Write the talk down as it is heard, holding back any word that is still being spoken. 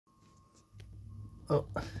Oh,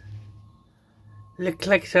 looks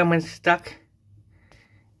like someone's stuck.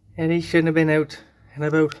 And he shouldn't have been out and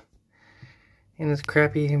about in this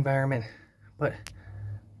crappy environment. But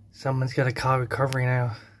someone's got to call recovery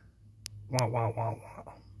now. Wah, wah, wah,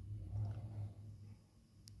 wah.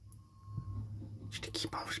 Just to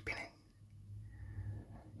keep on spinning.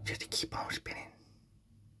 Just to keep on spinning.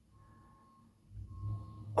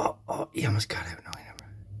 Oh, he almost got out. No, he never.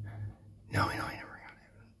 No, he never got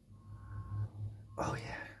out. Oh,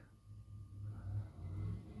 yeah.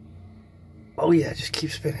 Oh, yeah, just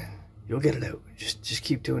keep spinning. You'll get it out. Just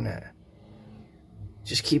keep doing that.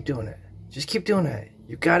 Just keep doing it. Just keep doing that.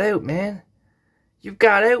 You got out, man. You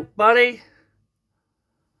got out, buddy.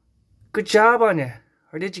 Good job on you.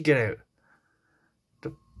 Or did you get out?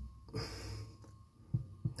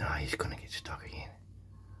 No, he's gonna get stuck again.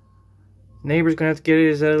 Neighbor's gonna have to get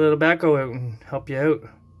his little backhoe out and help you out.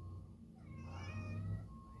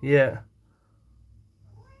 Yeah.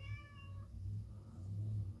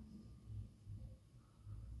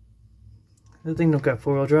 That thing don't got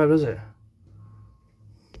 4-wheel drive, does it?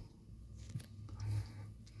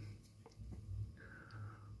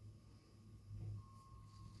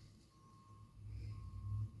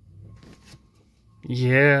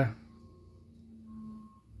 Yeah.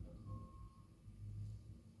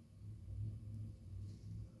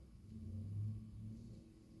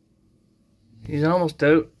 He's almost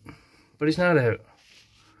out, but he's not out.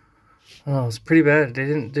 Oh, it's pretty bad. They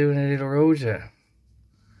didn't do any of the roads yet.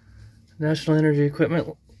 National Energy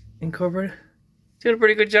Equipment Incorporated. Did a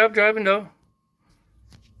pretty good job driving though.